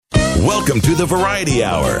Welcome to the Variety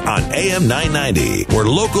Hour on AM 990, where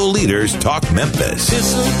local leaders talk Memphis.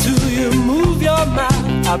 Listen to you move your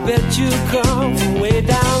mouth. I bet you come from way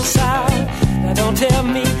down south. Now don't tell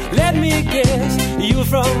me, let me guess, you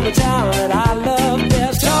from the town that I love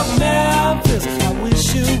best. Talk Memphis, I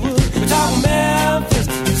wish you would. Talk Memphis,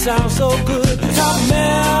 you sound so good. Talk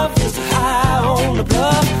Memphis, high on the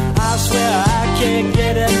bluff. I swear I can't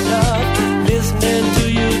get enough listening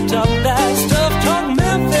to you talk that stuff. Talk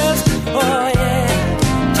Memphis, oh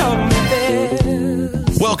yeah, talk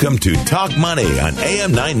Memphis. Welcome to Talk Money on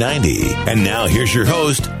AM 990. And now here's your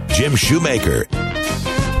host, Jim Shoemaker.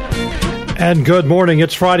 And good morning.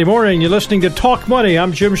 It's Friday morning. You're listening to Talk Money.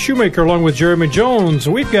 I'm Jim Shoemaker along with Jeremy Jones.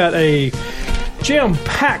 We've got a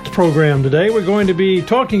jam-packed program today. We're going to be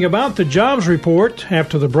talking about the jobs report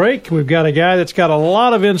after the break. We've got a guy that's got a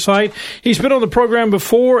lot of insight. He's been on the program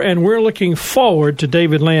before, and we're looking forward to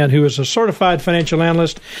David Land, who is a certified financial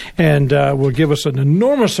analyst and will give us an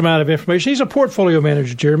enormous amount of information. He's a portfolio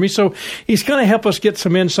manager, Jeremy, so he's going to help us get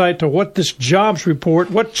some insight to what this jobs report,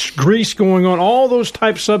 what's Greece going on, all those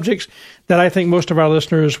type subjects that I think most of our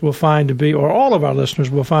listeners will find to be, or all of our listeners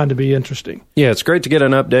will find to be interesting. Yeah, it's great to get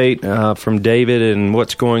an update from David and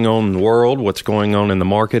what's going on in the world, what's going on in the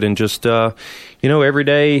market, and just,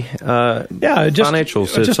 everyday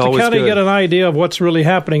financials. Just to kind of get an idea of what's really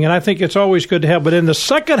happening, and I think it's always good to have. But in the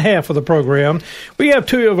second half of the program, we have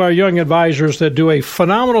two of our young advisors that do a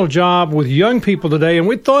phenomenal job with young people today, and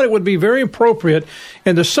we thought it would be very appropriate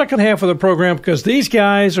in the second half of the program because these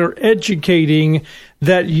guys are educating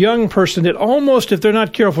that young person that almost, if they're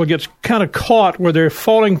not careful, gets kind of caught where they're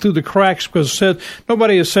falling through the cracks because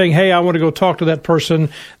nobody is saying, hey, I want to go talk to that person.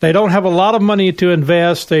 They don't have a lot of money to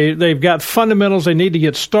invest. They've got fundamentals. They need to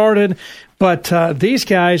get started. But these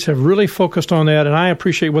guys have really focused on that, and I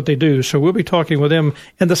appreciate what they do. So we'll be talking with them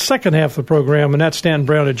in the second half of the program, and that's Stan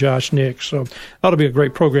Brown and Josh Nix. So that'll be a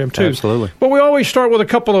great program, too. Absolutely. But we always start with a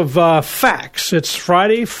couple of facts. It's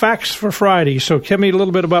Friday, Facts for Friday. So tell me a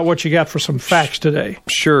little bit about what you got for some facts today.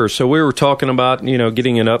 Sure. So we were talking about,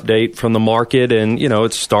 getting an update from the market, and,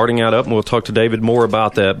 it's starting out up, and we'll talk to David more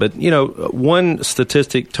about that. But, one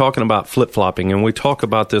statistic talking about flip-flopping, and we talk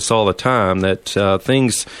about this all the time, that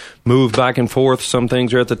things move back and forth. Some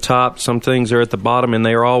things are at the top, some things are at the bottom, and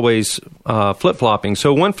they are always flip-flopping.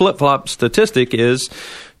 So one flip-flop statistic is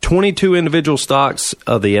 22 individual stocks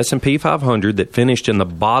of the S&P 500 that finished in the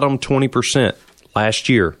bottom 20% last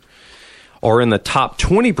year are in the top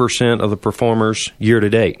 20% of the performers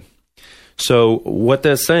year-to-date. So what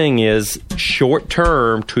that's saying is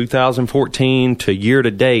short-term, 2014 to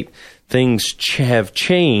year-to-date, things have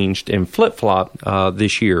changed and flip-flop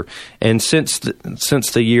this year. And since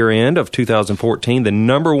the year end of 2014, the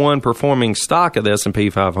number one performing stock of the S&P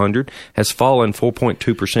 500 has fallen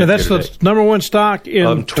 4.2%. Now that's the number one stock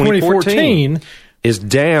in 2014 is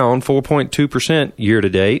down 4.2% year to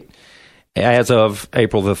date as of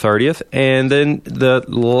April the 30th. And then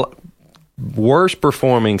the worst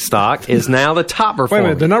performing stock is now the top performing. Wait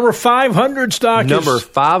a minute, the number 500 stock Number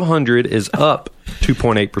 500 is up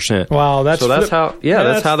 2.8%. Wow, that's how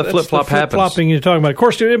the flip-flop happens. Flip-flopping you're talking about. Of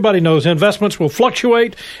course, everybody knows investments will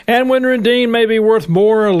fluctuate, and when redeemed may be worth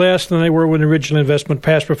more or less than they were when the original investment.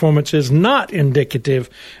 Past performance is not indicative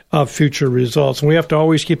of future results, and we have to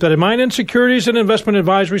always keep that in mind. And securities and investment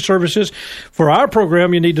advisory services for our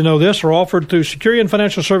program, you need to know this, are offered through Securian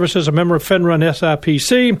Financial Services, a member of FINRA and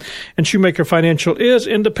SIPC, and Shoemaker Financial is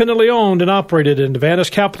independently owned and operated. And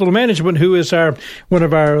Vanis Capital Management, who is one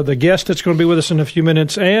of the guests that's going to be with us in a few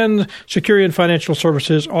minutes, and Securian Financial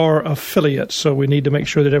Services are affiliates. So we need to make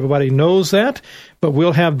sure that everybody knows that. But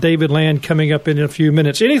we'll have David Land coming up in a few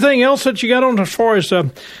minutes. Anything else that you got on as far as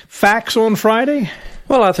facts on Friday?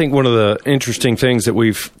 Well, I think one of the interesting things that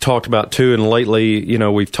we've talked about, too, and lately,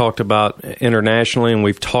 we've talked about internationally, and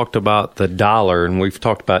we've talked about the dollar, and we've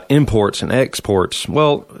talked about imports and exports.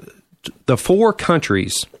 Well, the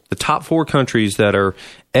top four countries that are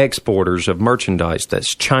exporters of merchandise,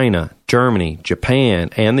 that's China, Germany, Japan,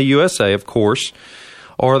 and the USA, of course,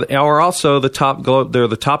 are also the top. They're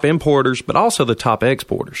the top importers, but also the top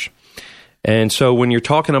exporters. And so when you're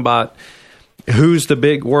talking about who's the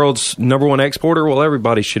big world's number one exporter, well,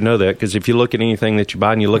 everybody should know that, because if you look at anything that you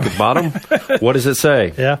buy and you look at the bottom, what does it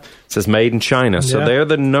say? Yeah. It says made in China. So they're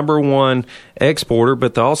the number one exporter,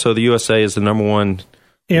 but also the USA is the number one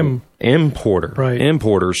importer. Right.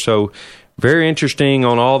 Importer. So very interesting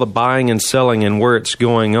on all the buying and selling and where it's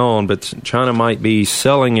going on, but China might be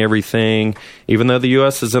selling everything, even though the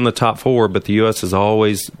U.S. is in the top four, but the U.S. is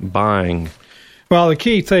always buying. Well, the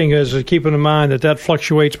key thing is keeping in mind that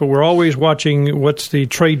fluctuates, but we're always watching what's the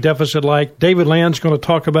trade deficit like. David Land's going to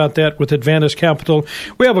talk about that with Advantis Capital.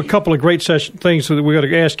 We have a couple of great things that we got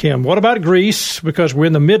to ask him. What about Greece? Because we're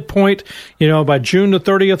in the midpoint. By June the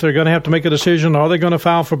 30th, they're going to have to make a decision. Are they going to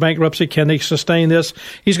file for bankruptcy? Can they sustain this?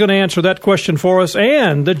 He's going to answer that question for us.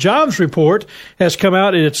 And the jobs report has come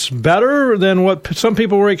out. It's better than what some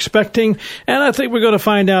people were expecting. And I think we're going to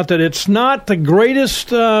find out that it's not the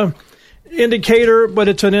greatest indicator, but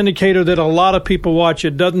it's an indicator that a lot of people watch.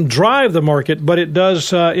 It doesn't drive the market, but it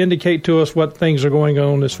does indicate to us what things are going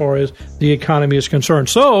on as far as the economy is concerned.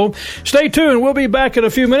 So stay tuned. We'll be back in a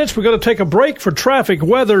few minutes. We're going to take a break for traffic,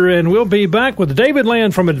 weather, and we'll be back with David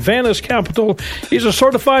Land from Advantis Capital. He's a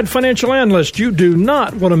certified financial analyst. You do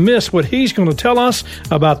not want to miss what he's going to tell us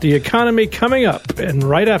about the economy coming up, and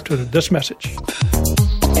right after this message.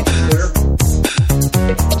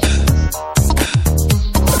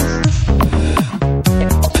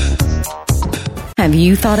 Have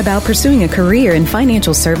you thought about pursuing a career in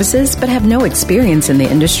financial services but have no experience in the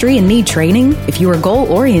industry and need training? If you are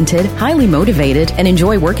goal-oriented, highly motivated, and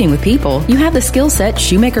enjoy working with people, you have the skill set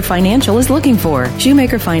Shoemaker Financial is looking for.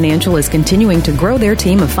 Shoemaker Financial is continuing to grow their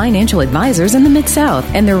team of financial advisors in the Mid-South,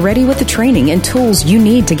 and they're ready with the training and tools you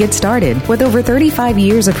need to get started. With over 35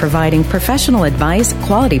 years of providing professional advice,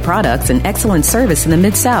 quality products, and excellent service in the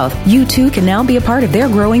Mid-South, you too can now be a part of their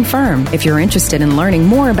growing firm. If you're interested in learning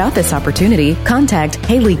more about this opportunity, contact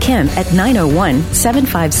Haley Kemp at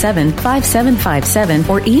 901-757-5757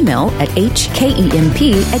 or email at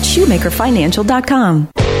hkemp@shoemakerfinancial.com.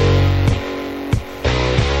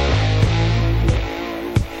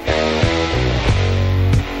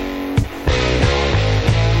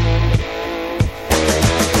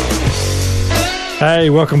 Hey,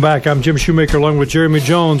 welcome back. I'm Jim Shoemaker along with Jeremy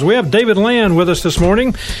Jones. We have David Land with us this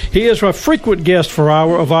morning. He is a frequent guest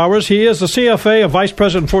of ours. He is the CFA, a Vice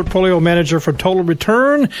President Portfolio Manager for Total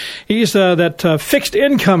Return. He's that fixed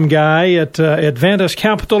income guy at Advantis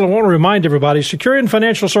Capital. I want to remind everybody, Securian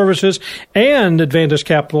Financial Services and Advantis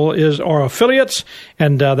Capital are affiliates,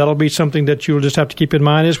 and that'll be something that you'll just have to keep in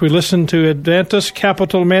mind as we listen to Advantis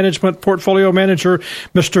Capital Management Portfolio Manager,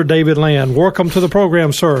 Mr. David Land. Welcome to the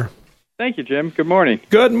program, sir. Thank you, Jim. Good morning.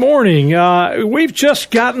 Good morning. We've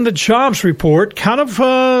just gotten the jobs report. Kind of,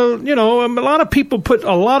 a lot of people put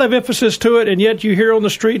a lot of emphasis to it, and yet you hear on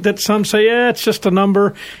the street that some say, it's just a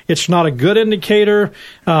number. It's not a good indicator.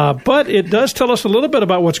 But it does tell us a little bit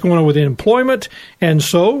about what's going on with employment. And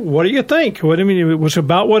so, what do you think? It was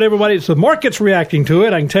about what the market's reacting to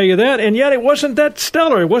it, I can tell you that. And yet it wasn't that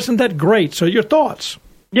stellar. It wasn't that great. So your thoughts?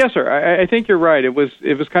 Yes, sir. I think you're right. It was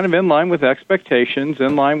kind of in line with expectations,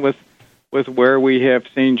 in line with where we have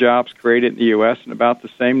seen jobs created in the U.S. and about the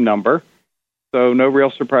same number. So no real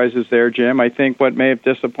surprises there, Jim. I think what may have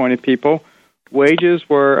disappointed people, wages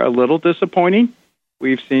were a little disappointing.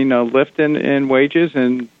 We've seen a lift in wages,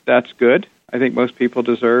 and that's good. I think most people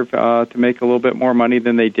deserve to make a little bit more money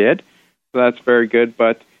than they did. So that's very good,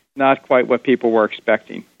 but not quite what people were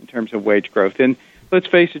expecting in terms of wage growth. And let's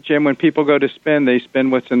face it, Jim, when people go to spend, they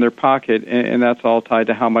spend what's in their pocket, and that's all tied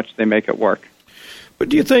to how much they make at work. But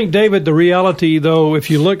do you think, David, the reality, though, if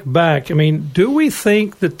you look back, do we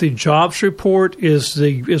think that the jobs report is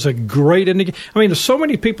a great indicator? So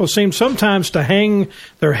many people seem sometimes to hang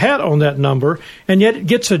their hat on that number, and yet it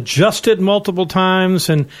gets adjusted multiple times.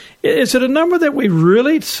 And is it a number that we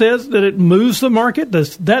really says that it moves the market?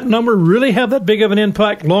 Does that number really have that big of an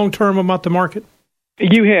impact long-term about the market?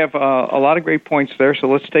 You have a lot of great points there, so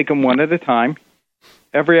let's take them one at a time.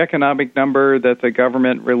 Every economic number that the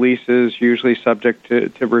government releases usually subject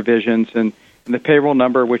to revisions, and the payroll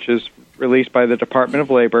number, which is released by the Department of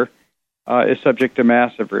Labor, is subject to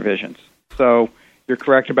massive revisions. So you're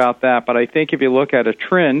correct about that. But I think if you look at a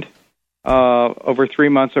trend over 3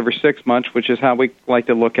 months, over 6 months, which is how we like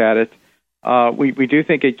to look at it, we do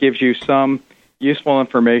think it gives you some useful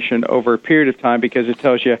information over a period of time because it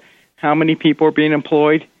tells you how many people are being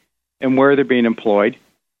employed and where they're being employed.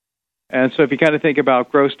 And so if you kind of think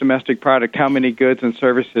about gross domestic product, how many goods and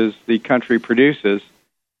services the country produces,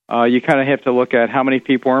 you kind of have to look at how many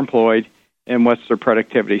people are employed and what's their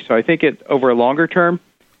productivity. So I think over a longer term,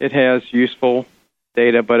 it has useful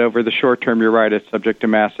data, but over the short term, you're right, it's subject to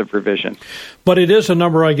massive revision. But it is a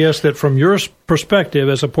number, I guess, that from your perspective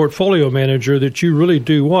as a portfolio manager that you really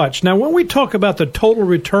do watch. Now, when we talk about the total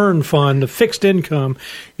return fund, the fixed income,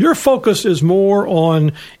 your focus is more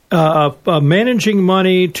on managing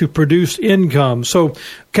money to produce income. So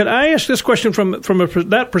can I ask this question from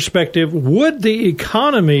that perspective? Would the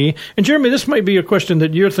economy, and Jeremy, this might be a question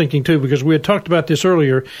that you're thinking too, because we had talked about this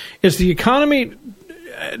earlier, is the economy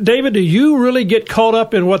David, do you really get caught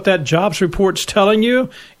up in what that jobs report's telling you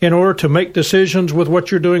in order to make decisions with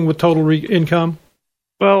what you're doing with total income?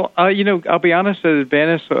 Well, I'll be honest, at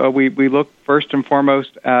Advantis, we look first and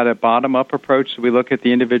foremost at a bottom-up approach. So we look at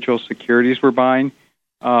the individual securities we're buying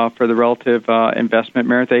for the relative investment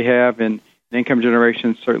merit they have, and income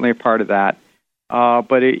generation is certainly a part of that.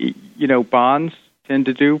 But bonds tend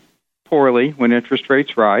to do poorly when interest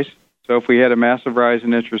rates rise. So if we had a massive rise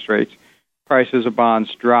in interest rates, prices of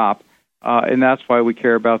bonds drop, and that's why we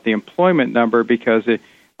care about the employment number, because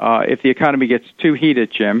if the economy gets too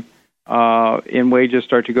heated, Jim, and wages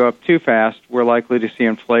start to go up too fast, we're likely to see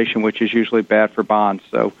inflation, which is usually bad for bonds.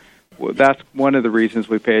 So that's one of the reasons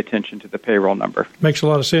we pay attention to the payroll number. Makes a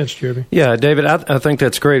lot of sense, Jeremy. Yeah, David, I think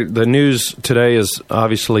that's great. The news today is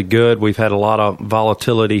obviously good. We've had a lot of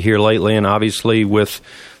volatility here lately, and obviously with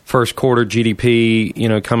first quarter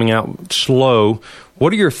GDP, coming out slow.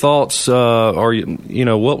 What are your thoughts?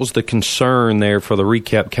 What was the concern there for the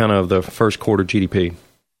recap kind of the first quarter GDP?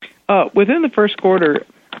 Within the first quarter,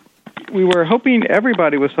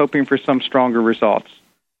 everybody was hoping for some stronger results.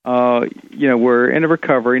 We're in a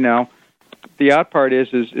recovery now. The odd part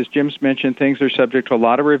is, as Jim's mentioned, things are subject to a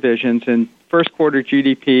lot of revisions, and first quarter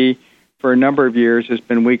GDP for a number of years has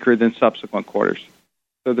been weaker than subsequent quarters.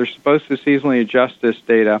 So they're supposed to seasonally adjust this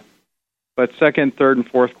data, but second, third, and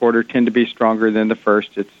fourth quarter tend to be stronger than the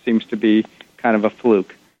first. It seems to be kind of a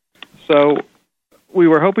fluke. So we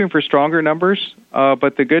were hoping for stronger numbers,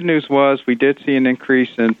 but the good news was we did see an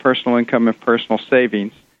increase in personal income and personal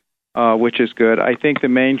savings, which is good. I think the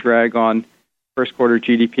main drag on first quarter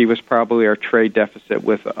GDP was probably our trade deficit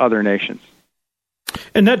with other nations.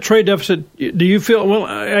 And that trade deficit, do you feel, well,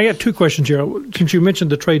 I got two questions here. Since you mentioned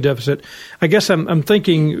the trade deficit, I guess I'm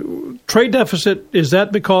thinking trade deficit, is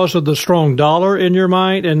that because of the strong dollar in your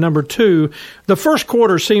mind? And number two, the first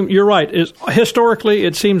quarter you're right, historically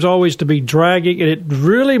it seems always to be dragging, and it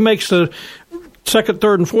really makes the second,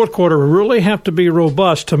 third, and fourth quarter really have to be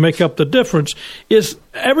robust to make up the difference.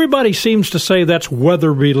 Everybody seems to say that's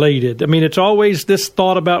weather-related. I mean, it's always this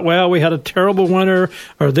thought about, well, we had a terrible winter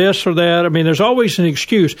or this or that. I mean, there's always an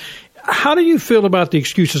excuse. How do you feel about the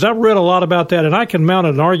excuses? I've read a lot about that, and I can mount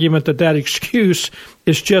an argument that excuse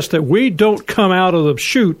is just that we don't come out of the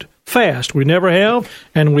chute fast. We never have,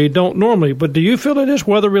 and we don't normally. But do you feel it is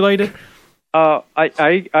weather-related?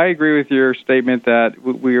 I agree with your statement that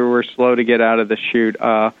we were slow to get out of the chute.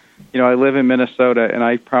 I live in Minnesota, and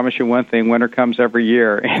I promise you one thing: winter comes every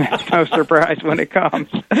year, and it's no surprise when it comes.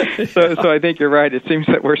 So I think you're right. It seems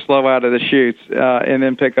that we're slow out of the chutes, and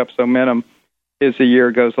then pick up some momentum as the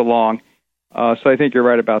year goes along. So I think you're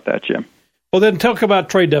right about that, Jim. Well, then talk about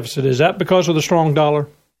trade deficit. Is that because of the strong dollar?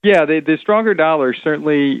 Yeah, the stronger dollar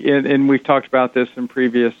certainly, and we've talked about this in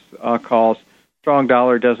previous calls. Strong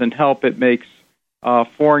dollar doesn't help. It makes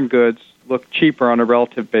foreign goods look cheaper on a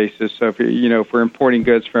relative basis. So if we're importing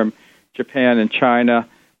goods from Japan and China,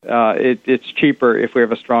 it's cheaper if we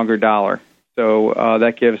have a stronger dollar. So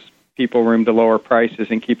that gives people room to lower prices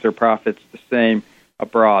and keep their profits the same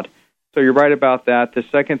abroad. So you're right about that. The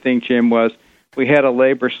second thing, Jim, was we had a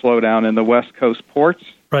labor slowdown in the West Coast ports,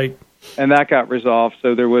 right, and that got resolved.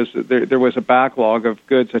 So there was a backlog of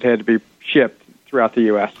goods that had to be shipped throughout the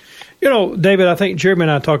U.S. David, I think Jeremy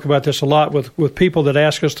and I talk about this a lot with people that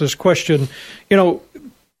ask us this question.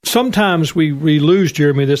 Sometimes we lose,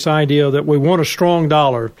 Jeremy, this idea that we want a strong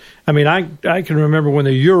dollar. I mean, I can remember when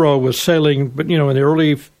the euro was sailing, but, in the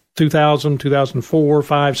early 2000, 2004,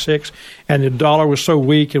 5, 6, and the dollar was so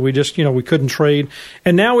weak and we just, we couldn't trade.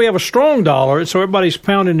 And now we have a strong dollar, and so everybody's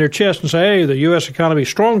pounding their chest and say, hey, the U.S. economy is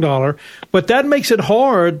strong dollar. But that makes it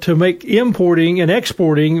hard to make importing and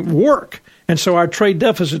exporting work. And so our trade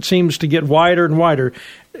deficit seems to get wider and wider.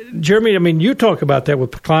 Jeremy, I mean, you talk about that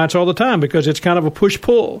with clients all the time because it's kind of a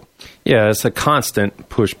push-pull. Yeah, it's a constant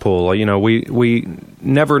push-pull. We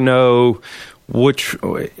never know which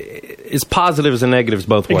is positives and negatives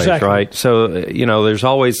both ways, exactly. Right? So, there's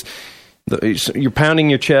always... You're pounding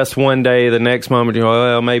your chest one day, the next moment you're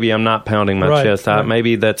well, maybe I'm not pounding my chest out.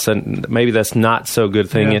 Maybe that's not so good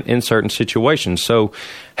thing in certain situations. So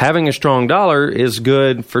having a strong dollar is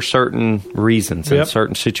good for certain reasons in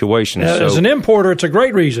certain situations. As an importer, it's a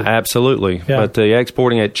great reason. Absolutely. Yeah. But the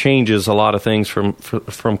exporting, it changes a lot of things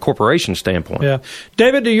from corporation standpoint. Yeah.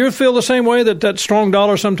 David, do you feel the same way that strong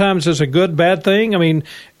dollar sometimes is a good, bad thing? I mean...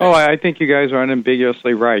 Oh, I think you guys are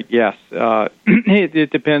unambiguously right, yes. It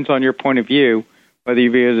depends on your point of view, whether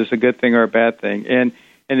you view it as a good thing or a bad thing. And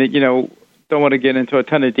don't want to get into a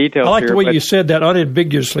ton of details here. I like the way you said that,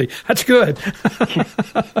 unambiguously. That's good.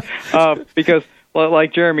 Because,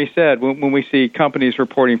 like Jeremy said, when we see companies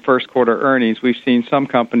reporting first quarter earnings, we've seen some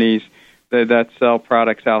companies that sell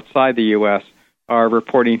products outside the U.S. are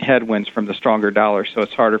reporting headwinds from the stronger dollar, so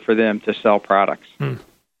it's harder for them to sell products.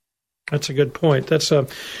 That's a good point. That's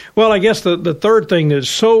well, I guess the third thing that's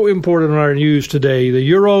so important in our news today, the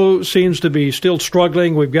euro seems to be still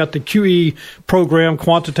struggling. We've got the QE program,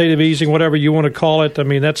 quantitative easing, whatever you want to call it. I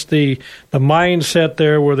mean, that's the mindset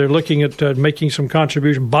there where they're looking at making some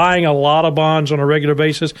contribution, buying a lot of bonds on a regular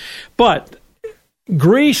basis. But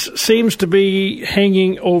Greece seems to be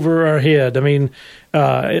hanging over our head. I mean,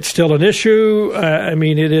 it's still an issue. I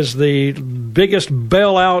mean, it is the biggest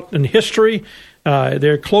bailout in history.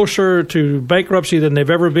 They're closer to bankruptcy than they've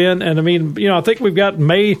ever been. And, I mean, I think we've got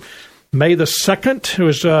May the 2nd. It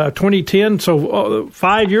was 2010. So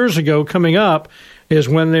 5 years ago coming up is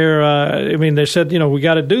when they said, we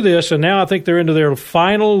got to do this. And now I think they're into their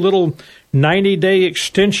final little 90-day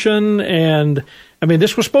extension. And, I mean,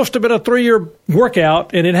 this was supposed to have been a 3-year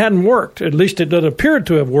workout, and it hadn't worked. At least it appeared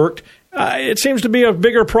to have worked. It seems to be a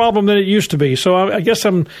bigger problem than it used to be. So I guess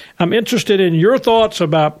I'm interested in your thoughts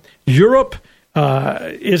about Europe.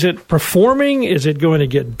 Is it performing? Is it going to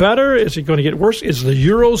get better? Is it going to get worse? Is the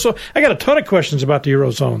Eurozone? I got a ton of questions about the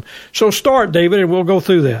Eurozone. So start, David, and we'll go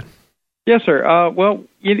through that. Yes, sir. Well,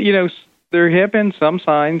 there have been some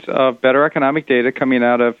signs of better economic data coming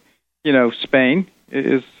out of, Spain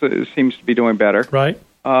seems to be doing better. Right.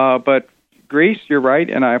 But Greece, you're right,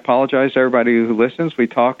 and I apologize to everybody who listens.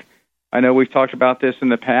 I know we've talked about this in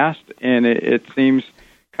the past, and it seems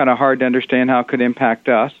kind of hard to understand how it could impact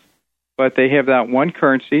us. But they have that one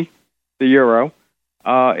currency, the euro,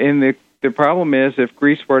 and the problem is if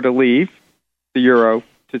Greece were to leave the euro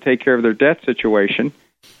to take care of their debt situation,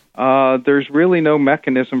 there's really no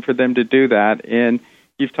mechanism for them to do that. And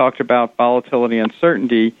you've talked about volatility and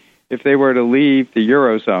uncertainty. If they were to leave the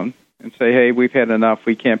Eurozone and say, hey, we've had enough,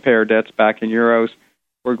 we can't pay our debts back in euros,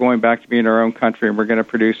 we're going back to being our own country and we're going to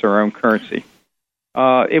produce our own currency.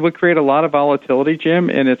 It would create a lot of volatility, Jim,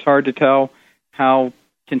 and it's hard to tell how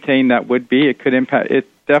contained that would be. It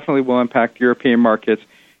definitely will impact European markets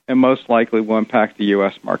and most likely will impact the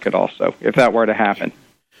U.S. market also, if that were to happen.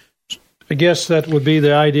 I guess that would be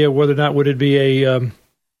the idea, whether or not would it be an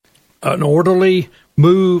orderly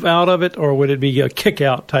move out of it, or would it be a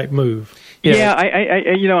kick-out type move? Yeah,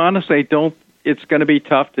 I honestly, I don't. It's going to be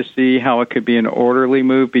tough to see how it could be an orderly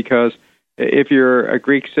move, because if you're a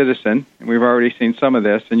Greek citizen, and we've already seen some of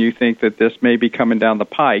this, and you think that this may be coming down the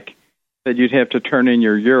pike, that you'd have to turn in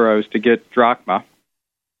your euros to get drachma,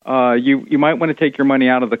 you might want to take your money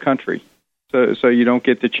out of the country so you don't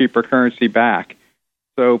get the cheaper currency back.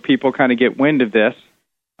 So people kind of get wind of this,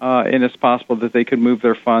 and it's possible that they could move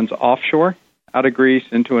their funds offshore out of Greece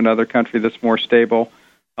into another country that's more stable,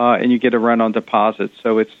 and you get a run on deposits.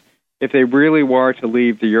 So if they really were to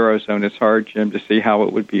leave the Eurozone, it's hard, Jim, to see how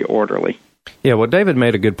it would be orderly. Yeah, well, David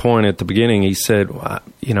made a good point at the beginning. He said,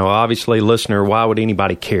 obviously, listener, why would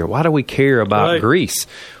anybody care? Why do we care about Greece?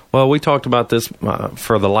 Well, we talked about this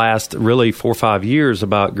for the last really 4 or 5 years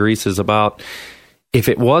about Greece is about if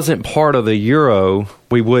it wasn't part of the euro,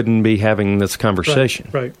 we wouldn't be having this conversation.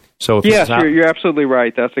 Right. So if yes, you're absolutely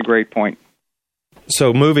right. That's a great point.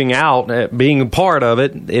 So moving out, being a part of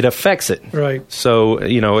it, it affects it. Right. So,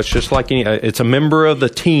 it's just like it's a member of the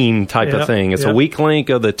team type of thing. It's a weak link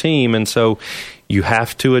of the team, and so you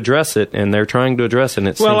have to address it, and they're trying to address it, and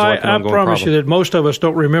it seems like an ongoing problem. I promise you that most of us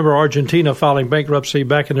don't remember Argentina filing bankruptcy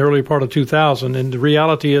back in the early part of 2000, and the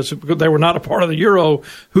reality is they were not a part of the euro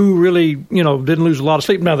who really, didn't lose a lot of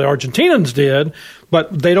sleep. Now, the Argentinians did,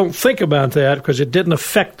 but they don't think about that because it didn't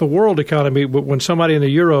affect the world economy. But when somebody in the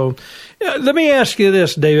euro, let me ask you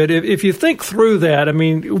this, David, if you think through that, I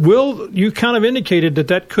mean, you kind of indicated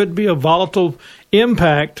that could be a volatile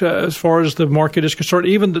impact as far as the market is concerned,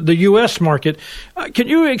 even the U.S. market. Can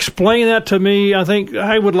you explain that to me? I think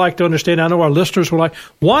I would like to understand. I know our listeners would like.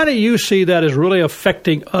 Why do you see that as really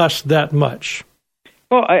affecting us that much?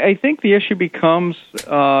 Well, I think the issue becomes,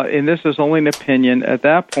 and this is only an opinion, at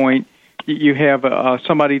that point, you have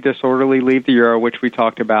somebody disorderly leave the euro, which we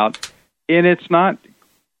talked about, and it's not.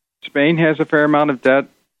 Spain has a fair amount of debt.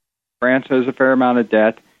 France has a fair amount of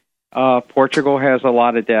debt. Portugal has a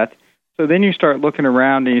lot of debt. So then you start looking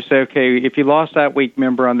around and you say, okay, if you lost that weak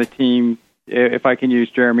member on the team, if I can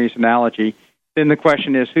use Jeremy's analogy, then the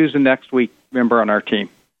question is, who's the next weak member on our team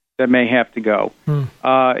that may have to go?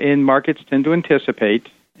 And markets tend to anticipate,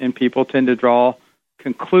 and people tend to draw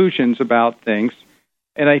conclusions about things.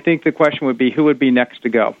 And I think the question would be, who would be next to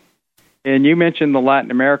go? And you mentioned the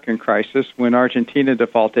Latin American crisis when Argentina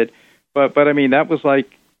defaulted, but I mean, that was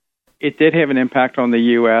like, it did have an impact on the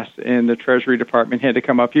U.S., and the Treasury Department had to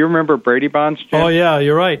come up. You remember Brady bonds, Jim? Oh, yeah,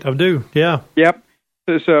 you're right. I do, yeah. Yep.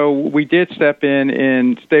 So we did step in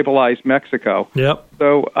and stabilize Mexico. Yep.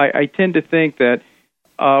 So I tend to think that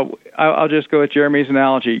I'll just go with Jeremy's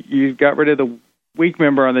analogy. You got rid of the weak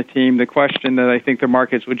member on the team. The question that I think the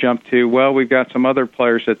markets would jump to, well, we've got some other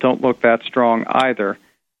players that don't look that strong either.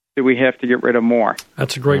 Do we have to get rid of more?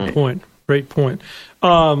 That's a great point. Great point.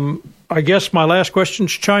 I guess my last question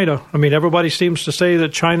is China. I mean, everybody seems to say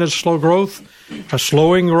that China's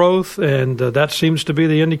slowing growth, and that seems to be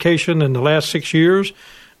the indication in the last 6 years.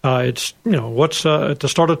 It's what's at the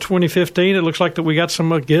start of 2015. It looks like that we got some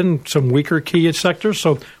weaker key sectors.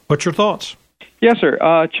 So, what's your thoughts? Yes,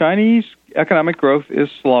 sir. Chinese economic growth is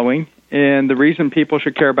slowing, and the reason people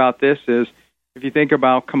should care about this is if you think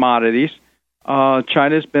about commodities.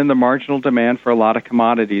 China's been the marginal demand for a lot of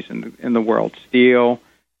commodities in the world, steel,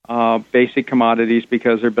 basic commodities,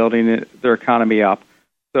 because they're building their economy up.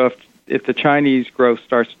 So if the Chinese growth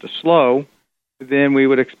starts to slow, then we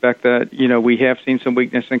would expect that, we have seen some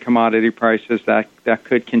weakness in commodity prices that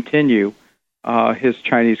could continue. His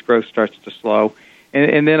Chinese growth starts to slow.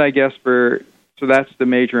 And then I guess so that's the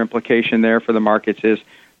major implication there for the markets is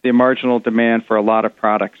the marginal demand for a lot of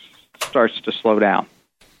products starts to slow down.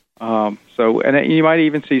 And you might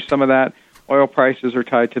even see some of that. Oil prices are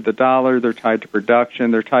tied to the dollar. They're tied to production.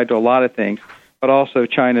 They're tied to a lot of things. But also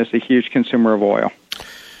China is a huge consumer of oil.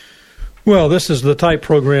 Well, this is the type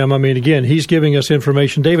program. I mean, again, he's giving us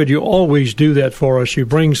information. David, you always do that for us. You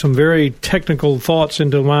bring some very technical thoughts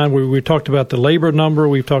into mind. We talked about the labor number.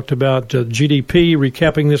 We've talked about GDP,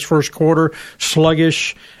 recapping this first quarter,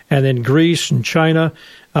 sluggish, and then Greece and China.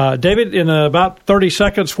 David, in about 30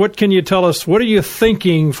 seconds, what can you tell us? What are you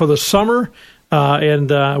thinking for the summer? And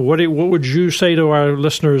what would you say to our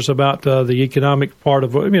listeners about the economic part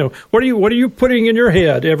of what are you putting in your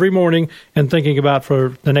head every morning and thinking about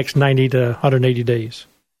for the next 90 to 180 days?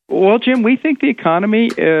 Well, Jim, we think the economy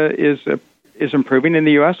is improving in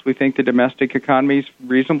the U.S. We think the domestic economy is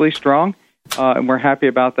reasonably strong, and we're happy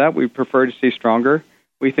about that. We prefer to see stronger.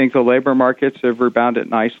 We think the labor markets have rebounded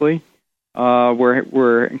nicely.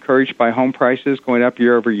 We're encouraged by home prices going up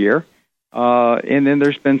year over year. And then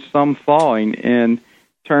there's been some thawing in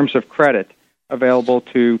terms of credit available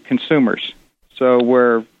to consumers. So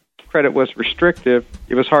where credit was restrictive,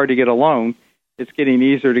 it was hard to get a loan. It's getting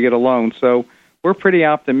easier to get a loan. So we're pretty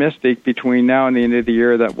optimistic between now and the end of the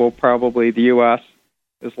year that the U.S.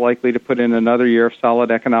 is likely to put in another year of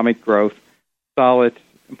solid economic growth, solid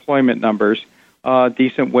employment numbers,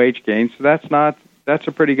 decent wage gains. So that's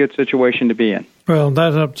a pretty good situation to be in. Well,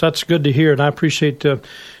 that's good to hear, and I appreciate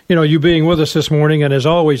you being with us this morning. And as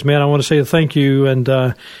always, man, I want to say thank you and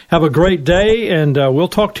have a great day. And we'll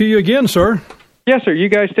talk to you again, sir. Yes, sir. You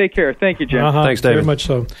guys take care. Thank you, Jim. Thanks, David. Very much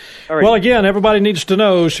so. All right. Well, again, everybody needs to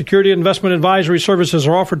know security investment advisory services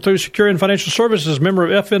are offered through Securian Financial Services,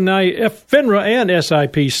 member of FINRA and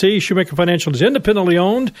SIPC. Shoemaker Financial is independently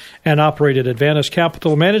owned and operated. Advantage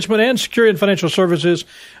Capital Management and Securian Financial Services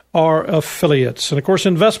are affiliates. And, of course,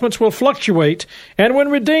 investments will fluctuate, and when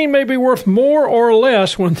redeemed may be worth more or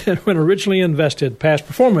less than when originally invested. Past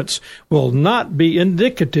performance will not be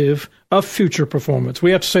indicative of future performance.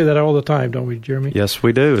 We have to say that all the time, don't we, Jeremy? Yes,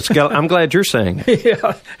 we do. I'm glad you're saying it.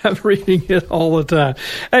 Yeah, I'm reading it all the time.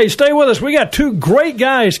 Hey, stay with us. We got two great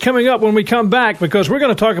guys coming up when we come back because we're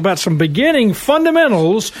going to talk about some beginning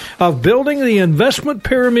fundamentals of building the investment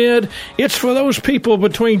pyramid. It's for those people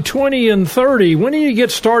between 20 and 30. When do you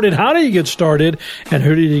get started? How do you get started? And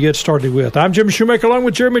who do you get started with? I'm Jim Shoemaker along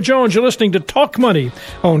with Jeremy Jones. You're listening to Talk Money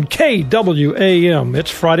on KWAM.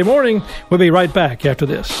 It's Friday morning. We'll be right back after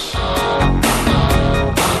this.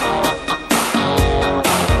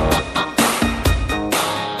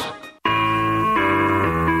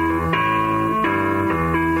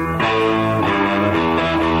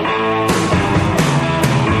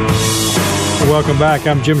 Welcome back.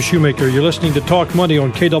 I'm Jim Shoemaker. You're listening to Talk Money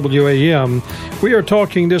on KWAM. We are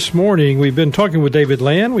talking this morning. We've been talking with David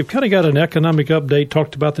Land. We've kind of got an economic update,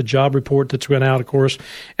 talked about the job report that's went out, of course,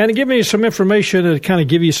 and to give me some information and kind of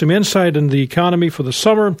give you some insight into the economy for the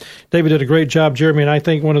summer. David did a great job, Jeremy, and I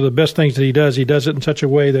think one of the best things that he does it in such a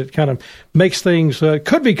way that it kind of makes things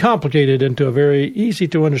could be complicated into a very easy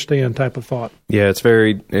to understand type of thought. Yeah,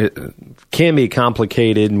 it can be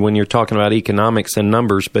complicated when you're talking about economics and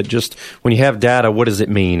numbers, but just when you have data, what does it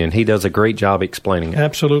mean? And he does a great job explaining it.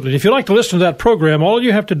 Absolutely. If you'd like to listen to that program program, all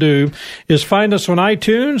you have to do is find us on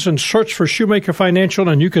iTunes and search for Shoemaker Financial,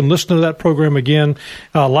 and you can listen to that program again.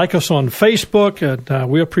 Like us on Facebook, and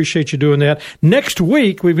we appreciate you doing that. Next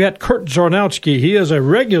week, we've got Kurt Zarnowski. He is a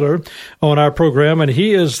regular on our program, and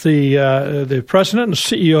he is the president and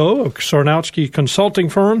CEO of Zarnowski Consulting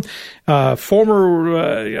Firm,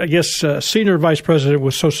 former, senior vice president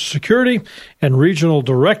with Social Security and regional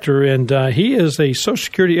director, and he is a Social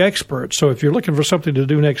Security expert. So if you're looking for something to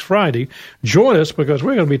do next Friday, join us, because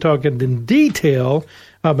we're going to be talking in detail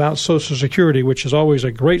about Social Security, which is always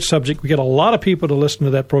a great subject. We get a lot of people to listen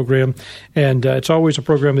to that program, and it's always a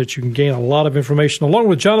program that you can gain a lot of information. Along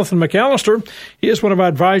with Jonathan McAllister, he is one of our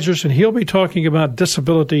advisors, and he'll be talking about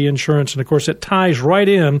disability insurance. And, of course, it ties right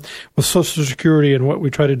in with Social Security, and what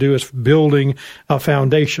we try to do is building a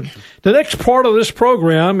foundation. The next part of this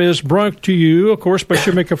program is brought to you, of course, by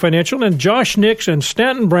Shoemaker Financial, and Josh Nix and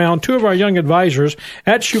Stanton Brown, two of our young advisors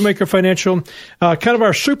at Shoemaker Financial, kind of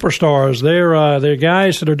our superstars. They're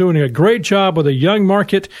guys that are doing a great job with a young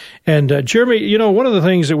market. And Jeremy, one of the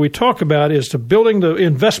things that we talk about is the building the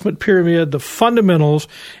investment pyramid, the fundamentals,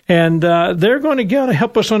 and they're going to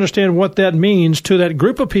help us understand what that means to that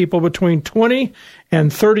group of people between 20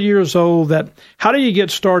 and 30 years old. That how do you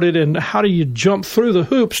get started, and how do you jump through the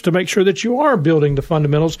hoops to make sure that you are building the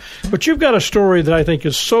fundamentals? But you've got a story that I think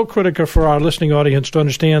is so critical for our listening audience to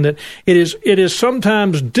understand that it is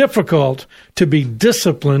sometimes difficult to be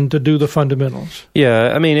disciplined to do the fundamentals.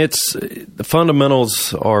 Yeah, I mean, the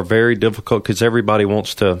fundamentals are very difficult because everybody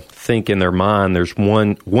wants to think in their mind. There's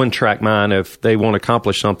one track mind if they want to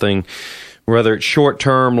accomplish something, whether it's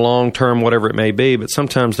short-term, long-term, whatever it may be, but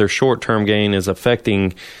sometimes their short-term gain is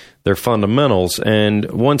affecting their fundamentals. And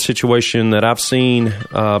one situation that I've seen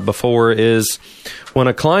before is when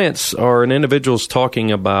a client or an individual is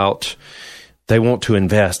talking about they want to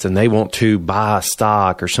invest and they want to buy a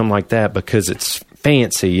stock or something like that because it's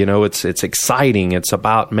fancy, it's exciting, it's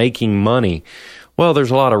about making money. Well,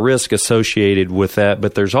 there's a lot of risk associated with that,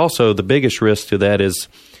 but there's also the biggest risk to that is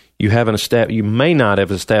you may not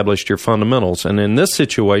have established your fundamentals. And in this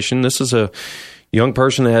situation, this is a young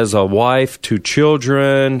person that has a wife, 2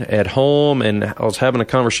 children at home, and I was having a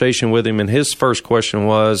conversation with him, and his first question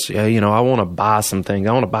was, I want to buy something.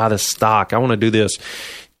 I want to buy this stock. I want to do this.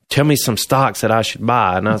 Tell me some stocks that I should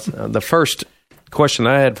buy. And the first question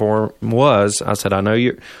I had for him was, I said, I know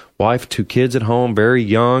your wife, 2 kids at home, very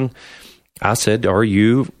young. I said, do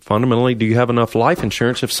you have enough life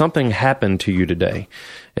insurance if something happened to you today?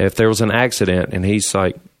 If there was an accident? And he's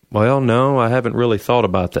like, well, no, I haven't really thought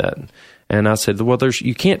about that. And I said, well,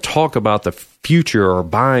 you can't talk about the future or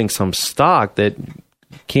buying some stock that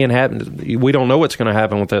can't happen. We don't know what's going to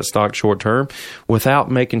happen with that stock short term without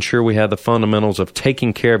making sure we have the fundamentals of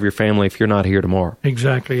taking care of your family if you're not here tomorrow.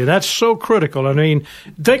 Exactly. That's so critical. I mean,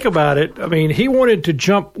 think about it. I mean, he wanted to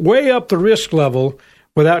jump way up the risk level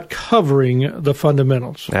without covering the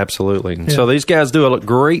fundamentals. Absolutely. Yeah. So these guys do a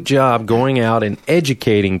great job going out and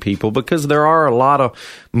educating people because there are a lot of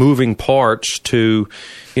moving parts to,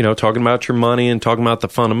 talking about your money and talking about the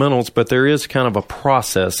fundamentals, but there is kind of a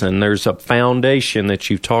process and there's a foundation that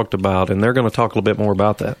you've talked about, and they're going to talk a little bit more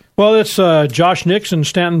about that. Well, it's Josh Nix and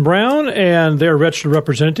Stanton Brown, and they're registered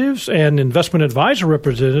representatives and investment advisor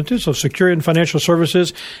representatives of Securian Financial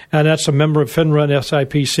Services, and that's a member of FINRA and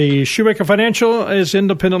SIPC. Shoemaker Financial is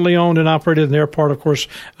independently owned and operated, and they're part, of course,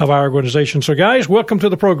 of our organization. So, guys, welcome to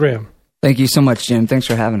the program. Thank you so much, Jim. Thanks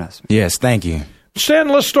for having us. Yes, thank you. Stan,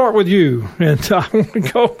 let's start with you. And I want to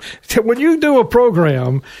go when you do a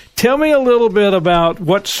program, tell me a little bit about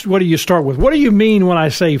what do you start with? What do you mean when I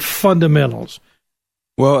say fundamentals?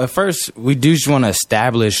 Well, at first, we do just want to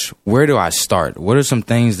establish where do I start? What are some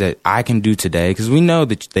things that I can do today? Because we know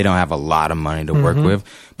that they don't have a lot of money to work with,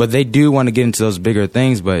 but they do want to get into those bigger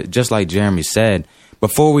things. But just like Jeremy said,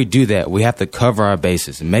 before we do that, we have to cover our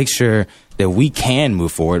bases and make sure that we can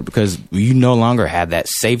move forward because you no longer have that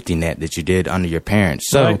safety net that you did under your parents.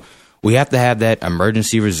 So we have to have that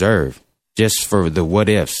emergency reserve just for the what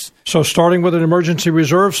ifs. So starting with an emergency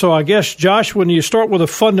reserve. So I guess, Josh, when you start with the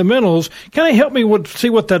fundamentals, can you help me see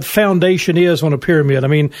what that foundation is on a pyramid? I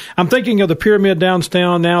mean, I'm thinking of the pyramid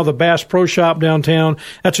downtown now, the Bass Pro Shop downtown.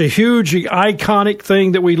 That's a huge, iconic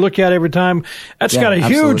thing that we look at every time. That's got a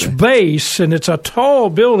huge base, and it's a tall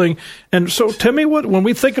building. And so tell me when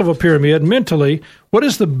we think of a pyramid mentally, what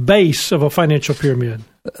is the base of a financial pyramid?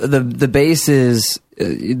 The base is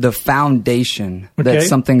the foundation that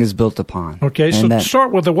something is built upon. Okay, so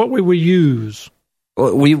start with what we would use.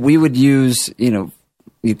 We would use,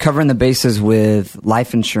 covering the bases with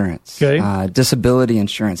life insurance, disability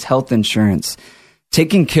insurance, health insurance,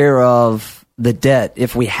 taking care of the debt.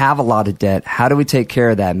 If we have a lot of debt, how do we take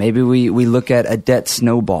care of that? Maybe we look at a debt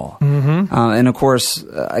snowball. And of course,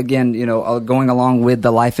 again, going along with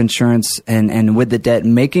the life insurance and with the debt,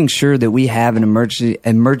 making sure that we have an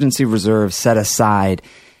emergency reserve set aside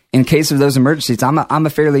in case of those emergencies. I'm a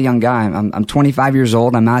fairly young guy. I'm 25 years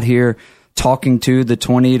old. I'm out here talking to the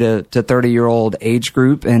 20 to 30-year-old age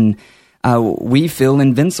group, and we feel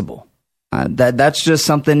invincible. That's just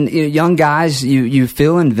something, young guys, you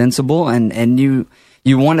feel invincible, and you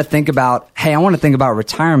want to think about, hey, I want to think about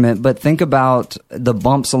retirement, but think about the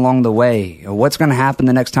bumps along the way. What's going to happen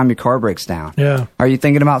the next time your car breaks down? Yeah. Are you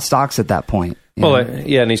thinking about stocks at that point? Well,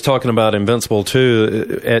 yeah, and he's talking about invincible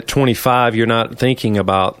too. At 25, you're not thinking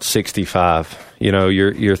about 65.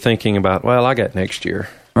 You're thinking about, well, I got next year.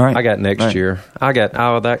 Right. I got next year. I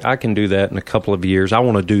can do that in a couple of years. I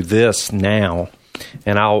want to do this now.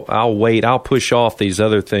 And I'll wait. I'll push off these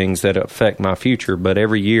other things that affect my future. But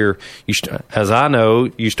every year, as I know,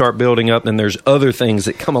 you start building up, and there's other things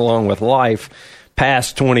that come along with life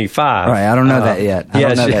past 25. Right. I don't know that yet. I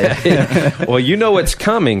don't know that yet. Well, you know it's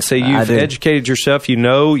coming. So you've educated yourself.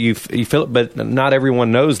 You feel it, but not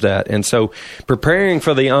everyone knows that. And so preparing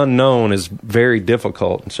for the unknown is very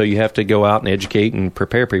difficult. And so you have to go out and educate and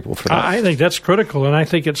prepare people for that. I think that's critical. And I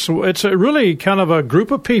think it's a really kind of a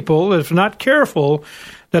group of people, if not careful,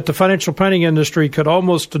 that the financial planning industry could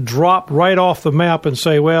almost drop right off the map and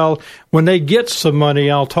say, well, when they get some money,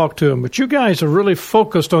 I'll talk to them. But you guys are really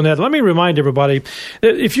focused on that. Let me remind everybody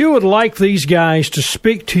that if you would like these guys to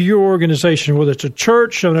speak to your organization, whether it's a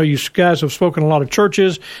church, I know you guys have spoken in a lot of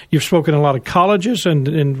churches, you've spoken in a lot of colleges and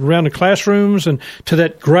around the classrooms, and to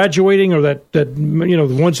that graduating or that the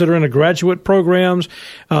ones that are in the graduate programs,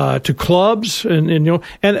 to clubs, and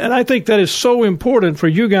I think that is so important for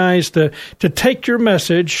you guys to take your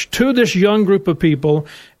message to this young group of people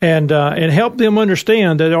and help them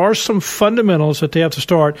understand that there are some fundamentals that they have to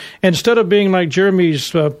start. And instead of being like Jeremy's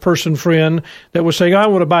person friend that was saying, I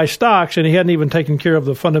want to buy stocks, and he hadn't even taken care of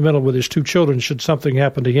the fundamental with his 2 children should something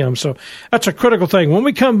happen to him. So that's a critical thing. When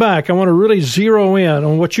we come back, I want to really zero in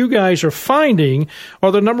on what you guys are finding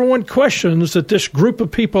are the number one questions that this group of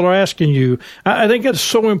people are asking you. I think that's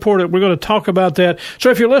so important. We're going to talk about that. So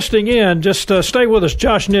if you're listening in, just stay with us.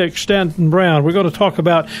 Josh Nix, Stanton Brown. We're going to talk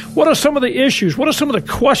about what are some of the issues, what are some of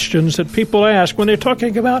the questions that people ask when they're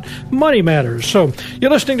talking about money matters. So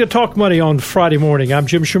you're listening to Talk Money on Friday morning. I'm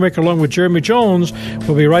Jim Shoemaker along with Jeremy Jones.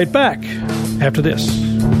 We'll be right back after this.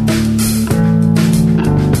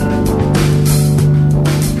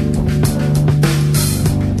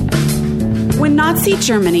 When Nazi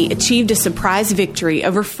Germany achieved a surprise victory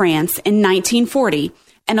over France in 1940,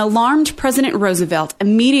 an alarmed President Roosevelt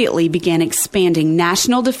immediately began expanding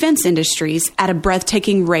national defense industries at a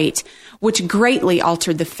breathtaking rate, which greatly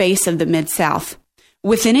altered the face of the Mid-South.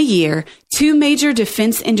 Within a year, 2 major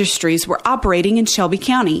defense industries were operating in Shelby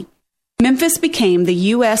County. Memphis became the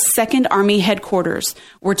U.S. 2nd Army headquarters,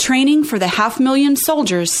 where training for the 500,000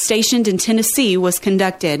 soldiers stationed in Tennessee was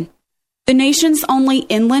conducted. The nation's only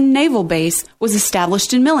inland naval base was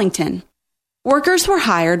established in Millington. Workers were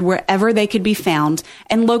hired wherever they could be found,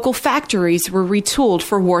 and local factories were retooled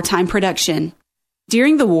for wartime production.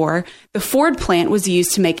 During the war, the Ford plant was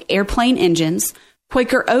used to make airplane engines,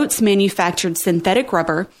 Quaker Oats manufactured synthetic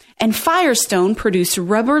rubber, and Firestone produced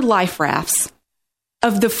rubber life rafts.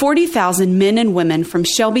 Of the 40,000 men and women from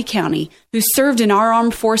Shelby County who served in our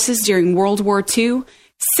armed forces during World War II,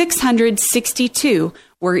 662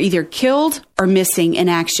 were either killed or missing in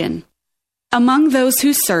action. Among those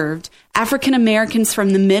who served, African Americans from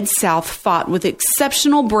the Mid-South fought with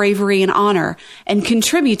exceptional bravery and honor and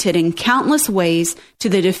contributed in countless ways to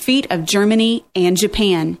the defeat of Germany and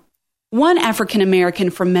Japan. One African American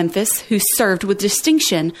from Memphis who served with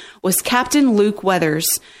distinction was Captain Luke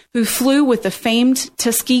Weathers, who flew with the famed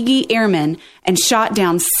Tuskegee Airmen and shot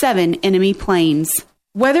down 7 enemy planes.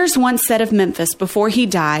 Weathers once said of Memphis before he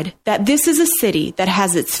died that this is a city that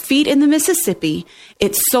has its feet in the Mississippi,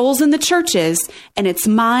 its souls in the churches, and its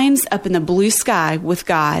minds up in the blue sky with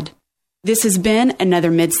God. This has been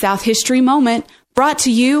another Mid-South History Moment brought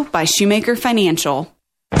to you by Shoemaker Financial.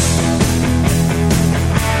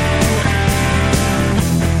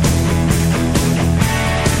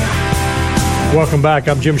 Welcome back.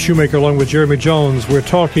 I'm Jim Shoemaker along with Jeremy Jones. We're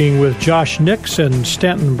talking with Josh Nix and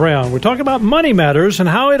Stanton Brown. We're talking about money matters and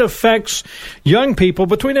how it affects young people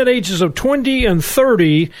between the ages of 20 and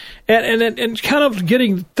 30 And kind of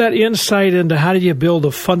getting that insight into how do you build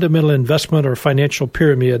a fundamental investment or financial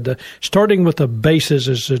pyramid, starting with the bases,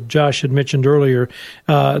 as Josh had mentioned earlier,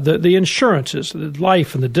 the insurances, the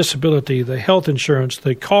life and the disability, the health insurance,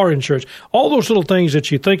 the car insurance, all those little things that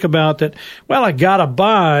you think about that, well, I got to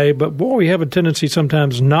buy, but boy, we have a tendency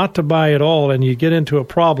sometimes not to buy at all, and you get into a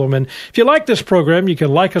problem. And if you like this program, you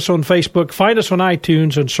can like us on Facebook, find us on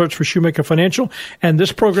iTunes, and search for Shoemaker Financial. And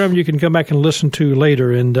this program you can come back and listen to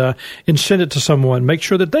later and send it to someone. Make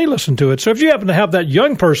sure that they listen to it. So if you happen to have that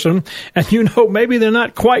young person and you know maybe they're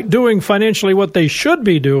not quite doing financially what they should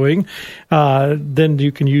be doing, then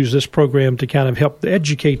you can use this program to kind of help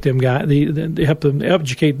educate them. Help them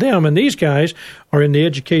educate them. And these guys are in the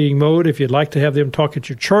educating mode. If you'd like to have them talk at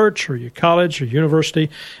your church or your college or university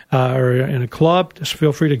or in a club, just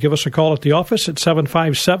feel free to give us a call at the office at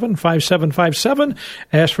 757-5757.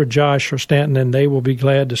 Ask for Josh or Stanton, and they will be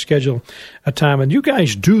glad to schedule a time. And you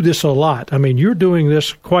guys do this a lot. I mean, you're doing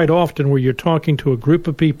this quite often where you're talking to a group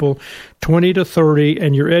of people, 20 to 30,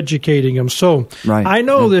 and you're educating them. So right. I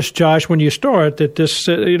know this, Josh, when you start, that this,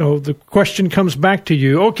 the question comes back to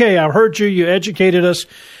you. Okay, I heard you. You educated us.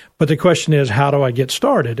 But the question is, how do I get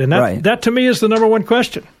started? And that to me is the number one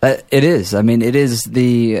question. It is. I mean, it is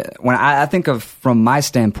when I think of from my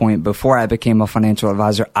standpoint, before I became a financial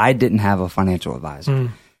advisor, I didn't have a financial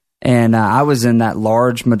advisor. And I was in that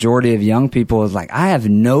large majority of young people was like, I have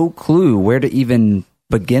no clue where to even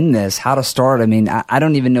begin this, how to start. I mean, I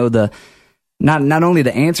don't even know not only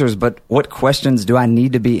the answers, but what questions do I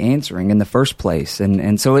need to be answering in the first place?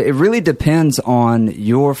 And so it really depends on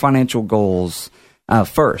your financial goals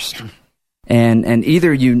first. And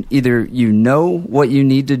either you know what you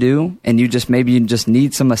need to do, and you just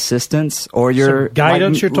need some assistance, or you're some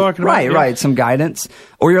guidance. You're talking about, right, some guidance,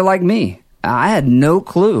 or you're like me. I had no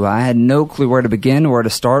clue. I had no clue where to begin, where to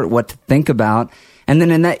start, what to think about. And then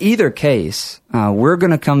in that either case, we're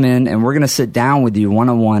going to come in and we're going to sit down with you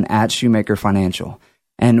one-on-one at Shoemaker Financial,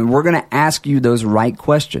 and we're going to ask you those right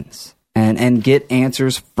questions and get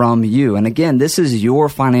answers from you. And again, this is your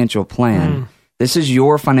financial plan. This is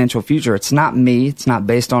your financial future. It's not me. It's not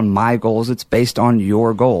based on my goals. It's based on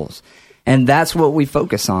your goals. And that's what we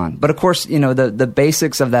focus on. But of course, the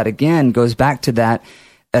basics of that, again, goes back to that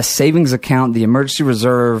a savings account, the emergency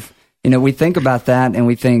reserve. We think about that and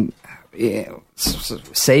we think,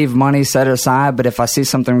 save money, set it aside. But if I see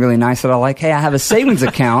something really nice that I like, hey, I have a savings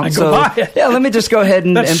account. Let me just go ahead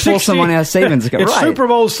and pull some money out of savings account. It's Super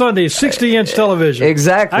Bowl Sunday, 60-inch television.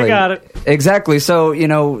 Exactly. I got it. Exactly. So,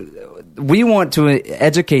 we want to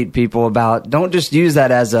educate people about, don't just use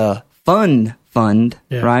that as a fund,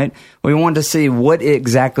 right? We want to see what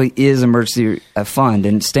exactly is emergency fund.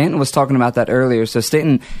 And Stanton was talking about that earlier. So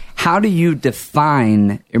Stanton, how do you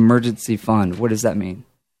define emergency fund? What does that mean?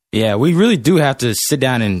 Yeah, we really do have to sit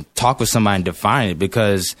down and talk with somebody and define it,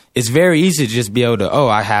 because it's very easy to just be able to,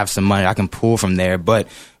 I have some money, I can pull from there. But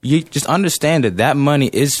you just understand that money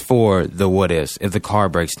is for the what ifs. If the car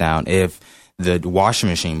breaks down, if the washing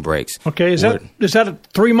machine breaks. Okay, is that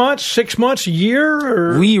 3 months, 6 months, a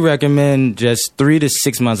year? Or? We recommend just 3 to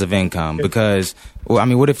 6 months of income because,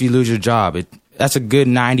 what if you lose your job? That's a good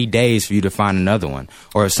 90 days for you to find another one.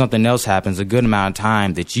 Or if something else happens, a good amount of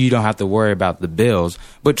time that you don't have to worry about the bills.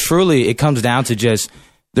 But truly, it comes down to just,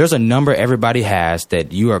 there's a number everybody has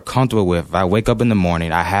that you are comfortable with. If I wake up in the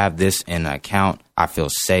morning, I have this in an account, I feel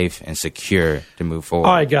safe and secure to move forward.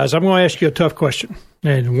 All right, guys, I'm going to ask you a tough question.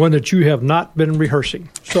 And one that you have not been rehearsing.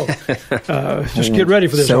 So just get ready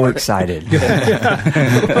for this. So excited.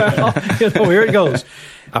 Well, here it goes.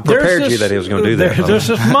 I prepared you that he was going to do that. There's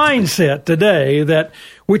this mindset today that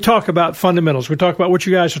we talk about fundamentals. We talk about what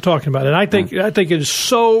you guys are talking about. And I think it is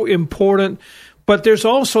so important. But there's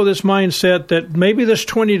also this mindset that maybe this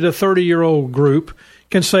 20 to 30-year-old group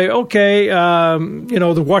can say, okay,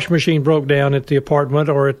 the washing machine broke down at the apartment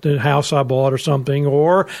or at the house I bought or something,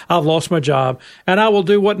 or I've lost my job. And I will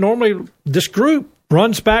do what normally this group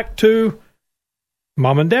runs back to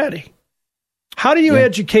mom and daddy. How do you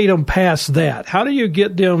educate them past that? How do you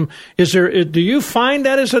get them? Do you find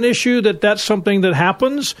that as an issue, that's something that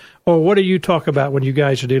happens? Or what do you talk about when you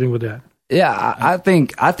guys are dealing with that? Yeah, I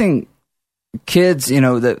think kids,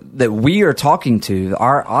 that we are talking to,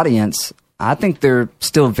 our audience, I think they're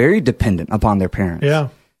still very dependent upon their parents. Yeah.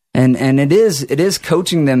 And it is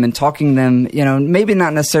coaching them and talking them, maybe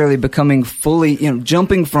not necessarily becoming fully,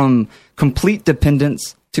 jumping from complete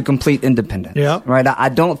dependence to complete independence. Yeah. Right. I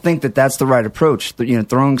don't think that's the right approach,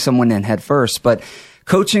 throwing someone in head first, but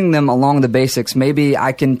coaching them along the basics. Maybe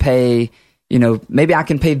I can pay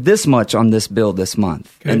this much on this bill this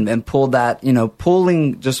month. Okay. And pull that,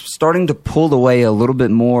 starting to pull away a little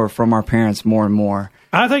bit more from our parents more and more.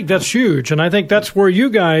 I think that's huge, and I think that's where you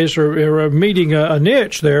guys are meeting a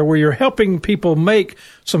niche there, where you're helping people make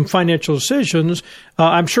some financial decisions.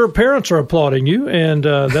 I'm sure parents are applauding you, and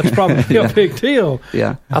that's probably a big deal.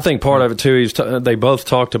 Yeah, I think part of it too is they both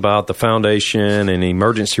talked about the foundation and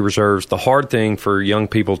emergency reserves. The hard thing for young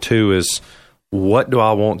people too is, what do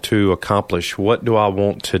I want to accomplish? What do I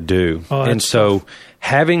want to do? And so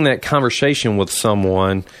having that conversation with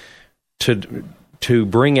someone to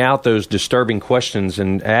bring out those disturbing questions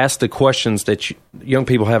and ask the questions that young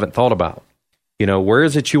people haven't thought about. Where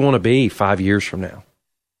is it you want to be 5 years from now?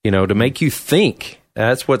 To make you think.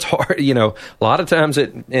 That's what's hard. A lot of times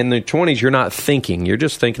in the 20s, you're not thinking. You're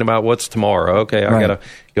just thinking about what's tomorrow. Okay, I got to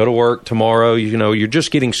go to work tomorrow. You're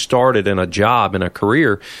just getting started in a job, in a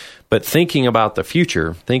career. But thinking about the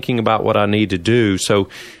future, thinking about what I need to do. So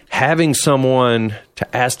having someone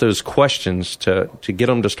to ask those questions to get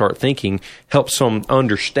them to start thinking helps them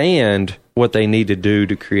understand what they need to do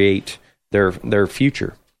to create their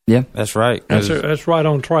future. Yeah, that's right. That's right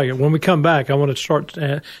on track. When we come back, I want to start,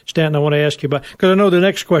 Stanton, I want to ask you about, because I know the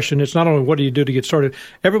next question, it's not only what do you do to get started,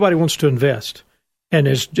 everybody wants to invest. And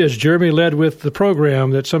as Jeremy led with the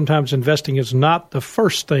program, that sometimes investing is not the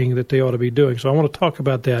first thing that they ought to be doing. So I want to talk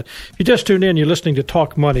about that. If you just tuned in, you're listening to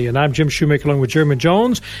Talk Money, and I'm Jim Shoemaker along with Jeremy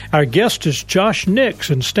Jones. Our guest is Josh Nix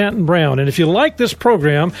and Stanton Brown. And if you like this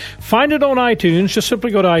program, find it on iTunes. Just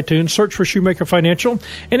simply go to iTunes, search for Shoemaker Financial,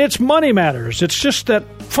 and it's Money Matters. It's just that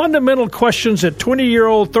fundamental questions that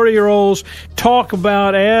 20-year-old, 30-year-olds talk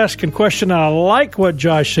about, ask, and question. And I like what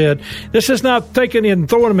Josh said. This is not taking and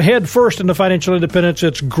throwing them head first into financial independence.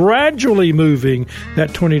 It's gradually moving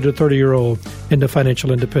that 20 to 30-year-old into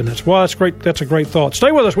financial independence. Well, that's great. That's a great thought.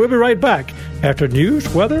 Stay with us. We'll be right back after news,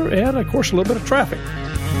 weather, and, of course, a little bit of traffic.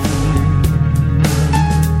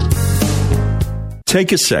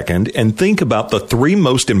 Take a second and think about the 3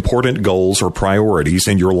 most important goals or priorities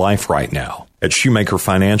in your life right now. At Shoemaker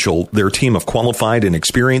Financial, their team of qualified and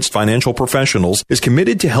experienced financial professionals is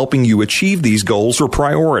committed to helping you achieve these goals or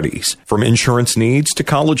priorities. From insurance needs to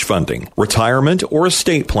college funding, retirement, or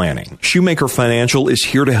estate planning, Shoemaker Financial is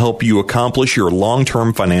here to help you accomplish your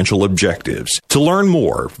long-term financial objectives. To learn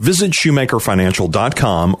more, visit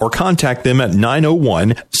shoemakerfinancial.com or contact them at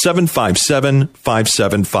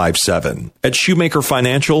 901-757-5757. At Shoemaker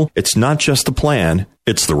Financial, it's not just the plan,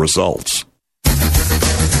 it's the results.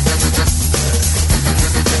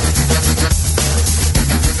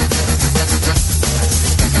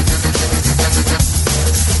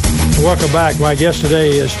 Welcome back. My guest today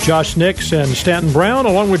is Josh Nix and Stanton Brown,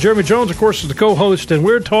 along with Jeremy Jones, of course, is the co-host, and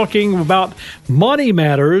we're talking about money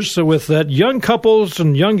matters with that young couples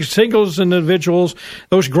and young singles individuals,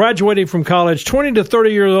 those graduating from college, 20 to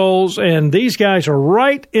 30-year-olds, and these guys are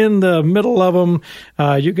right in the middle of them.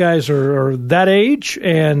 You guys are that age,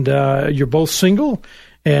 and you're both single.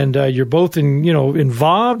 And you're both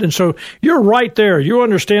involved, and so you're right there. You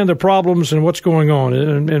understand the problems and what's going on.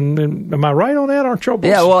 And am I right on that, aren't you?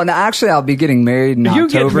 Yeah. Well, actually, I'll be getting married in October. You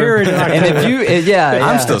get married in October. And if you,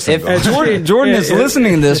 I'm still single. If Jordan is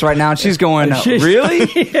listening to this right now, and she's going, "Really?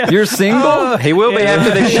 You're single?" He will be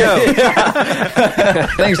after this show.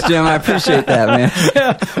 Thanks, Jim. I appreciate that, man.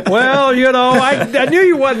 Well, I knew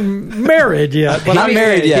you wasn't married yet. But not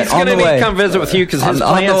married yet. He's going to come visit with you because his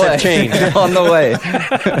plans have changed. On the way.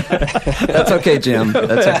 That's okay, Jim.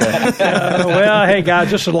 That's okay. Well, hey, guys,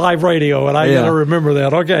 just a live radio, and I got to remember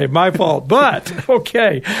that. Okay, my fault. But,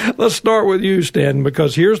 okay, let's start with you, Stan,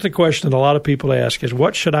 because here's the question a lot of people ask is,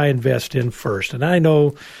 what should I invest in first? And I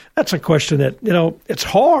know that's a question that, it's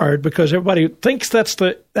hard because everybody thinks that's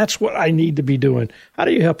what I need to be doing. How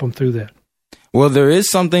do you help them through that? Well, there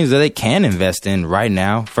is some things that they can invest in right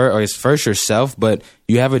now. First yourself, but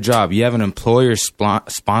you have a job. You have an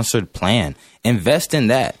employer-sponsored plan. Invest in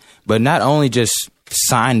that. But not only just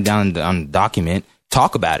sign down on the document,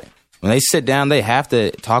 talk about it. When they sit down, they have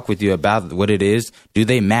to talk with you about what it is. Do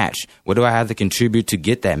they match? What do I have to contribute to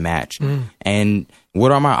get that match? And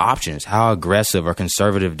what are my options? How aggressive or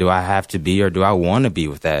conservative do I have to be, or do I want to be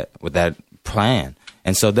with that plan?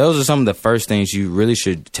 And so those are some of the first things you really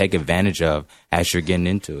should take advantage of as you're getting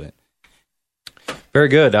into it. Very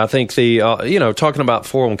good. I think talking about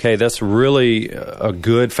 401k, that's really a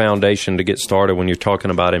good foundation to get started when you're talking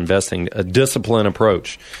about investing, a disciplined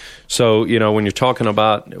approach. So, when you're talking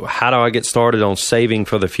about how do I get started on saving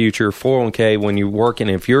for the future, 401k, when you're working,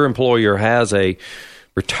 if your employer has a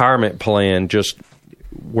retirement plan, just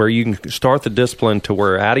where you can start the discipline to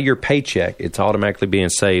where out of your paycheck, it's automatically being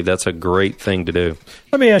saved. That's a great thing to do.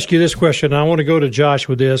 Let me ask you this question. I want to go to Josh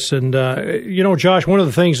with this. And, Josh, one of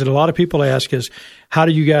the things that a lot of people ask is, how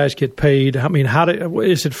do you guys get paid? I mean,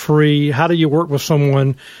 is it free? How do you work with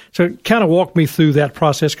someone? So kind of walk me through that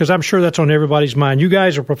process, because I'm sure that's on everybody's mind. You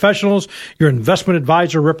guys are professionals. You're investment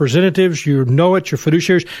advisor representatives. You know it. You're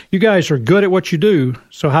fiduciaries. You guys are good at what you do.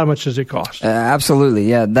 So how much does it cost? Absolutely.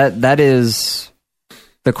 Yeah, that is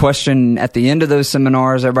the question at the end of those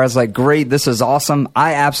seminars. Everybody's like, great, this is awesome.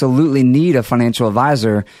 I absolutely need a financial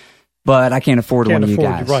advisor, but I can't afford one of you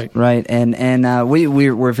guys. Right. And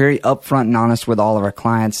we're very upfront and honest with all of our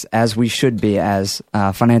clients, as we should be as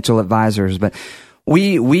financial advisors. But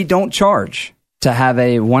we don't charge to have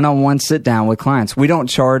a one-on-one sit down with clients. We don't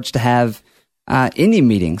charge to have any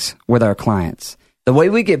meetings with our clients. The way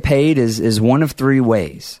we get paid is one of three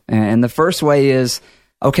ways. And the first way is,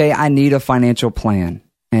 okay, I need a financial plan.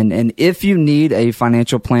 And if you need a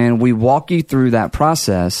financial plan, we walk you through that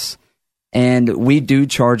process, and we do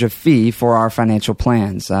charge a fee for our financial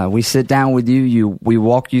plans. We sit down with you, we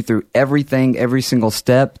walk you through everything, every single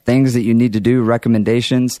step, things that you need to do,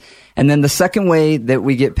 recommendations. And then the second way that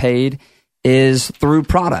we get paid is through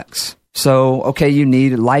products. So, okay, you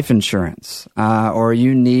need life insurance, or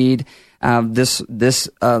you need this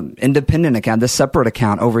independent account, this separate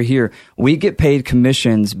account over here. We get paid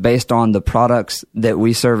commissions based on the products that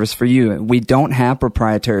we service for you. We don't have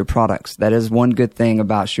proprietary products. That is one good thing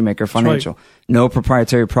about Shoemaker Financial. Right. No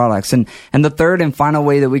proprietary products. And the third and final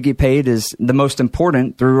way that we get paid is the most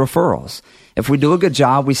important, through referrals. If we do a good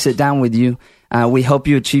job, we sit down with you, we help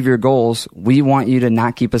you achieve your goals. We want you to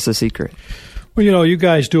not keep us a secret. Well, you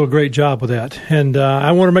guys do a great job with that. And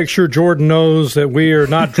I want to make sure Jordan knows that we are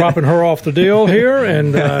not dropping her off the deal here,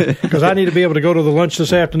 and because I need to be able to go to the lunch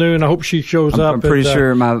this afternoon. I hope she shows up. I'm pretty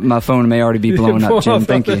sure my phone may already be blowing up, Jim.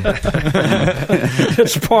 Thank you.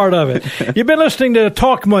 It's part of it. You've been listening to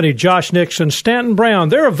Talk Money, Josh Nix and Stanton Brown.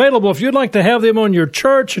 They're available if you'd like to have them on your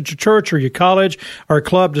church, at your church or your college or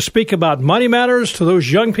club to speak about money matters to those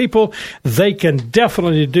young people. They can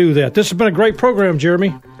definitely do that. This has been a great program,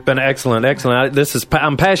 Jeremy. Been excellent.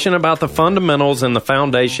 I'm passionate about the fundamentals and the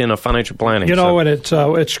foundation of financial planning. And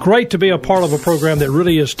it's great to be a part of a program that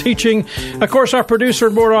really is teaching. Of course, our producer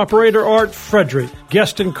and board operator, Art Frederick.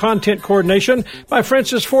 Guest and content coordination by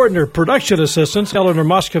Francis Fordner. Production assistants, Eleanor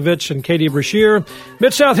Moskovich and Katie Brashear.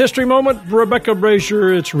 Mid-South History Moment, Rebecca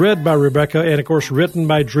Brazier. It's read by Rebecca and, of course, written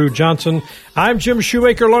by Drew Johnson. I'm Jim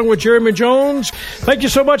Shoemaker along with Jeremy Jones. Thank you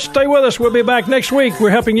so much. Stay with us. We'll be back next week. We're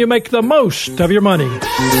helping you make the most of your money.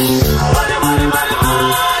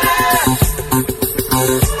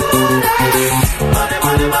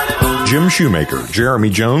 Jim Shoemaker, Jeremy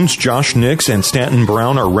Jones, Josh Nix, and Stanton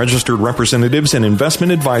Brown are registered representatives and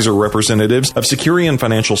investment advisor representatives of Securian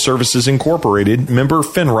Financial Services Incorporated, member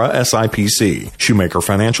FINRA SIPC. Shoemaker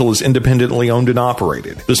Financial is independently owned and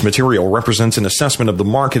operated. This material represents an assessment of the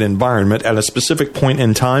market environment at a specific point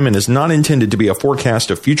in time and is not intended to be a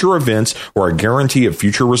forecast of future events or a guarantee of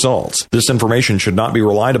future results. This information should not be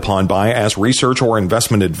relied upon by as research or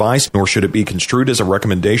investment advice, nor should it be construed as a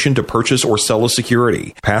recommendation to purchase or sell a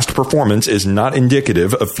security. Past performance is not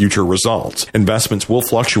indicative of future results. Investments will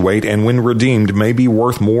fluctuate and when redeemed may be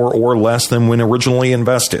worth more or less than when originally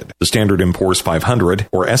invested. The Standard & Poor's 500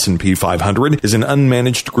 or S&P 500 is an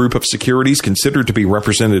unmanaged group of securities considered to be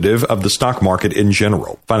representative of the stock market in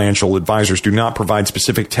general. Financial advisors do not provide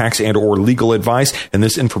specific tax and or legal advice, and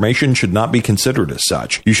this information should not be considered as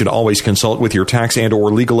such. You should always consult with your tax and or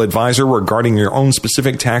legal advisor regarding your own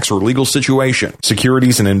specific tax or legal situation.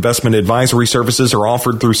 Securities and investment advisory services are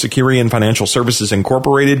offered through Securian Financial Services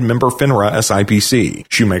Incorporated, member FINRA SIPC.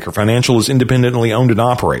 Shoemaker Financial is independently owned and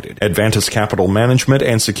operated. Advantis Capital Management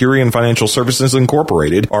and Securian Financial Services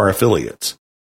Incorporated are affiliates.